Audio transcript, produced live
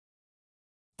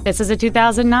This is a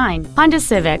 2009 Honda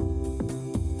Civic.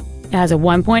 It has a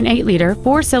 1.8-liter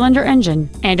four-cylinder engine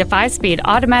and a 5-speed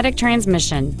automatic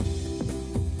transmission.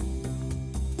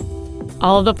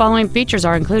 All of the following features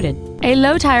are included: a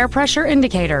low tire pressure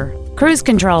indicator, cruise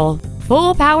control,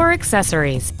 full power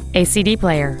accessories, a CD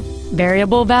player,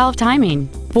 variable valve timing,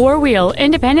 4-wheel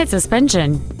independent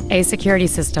suspension, a security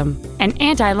system, an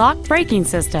anti-lock braking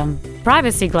system,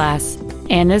 privacy glass,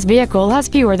 and this vehicle has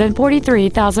fewer than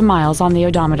 43,000 miles on the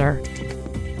odometer.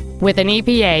 With an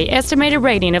EPA estimated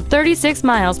rating of 36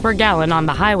 miles per gallon on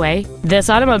the highway, this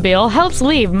automobile helps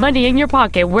leave money in your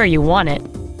pocket where you want it.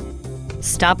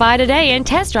 Stop by today and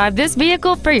test drive this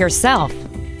vehicle for yourself.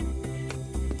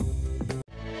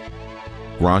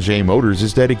 Granger Motors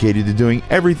is dedicated to doing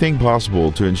everything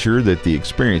possible to ensure that the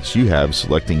experience you have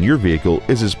selecting your vehicle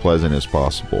is as pleasant as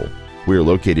possible. We are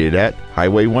located at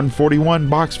Highway 141,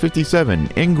 Box 57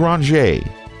 in Granger.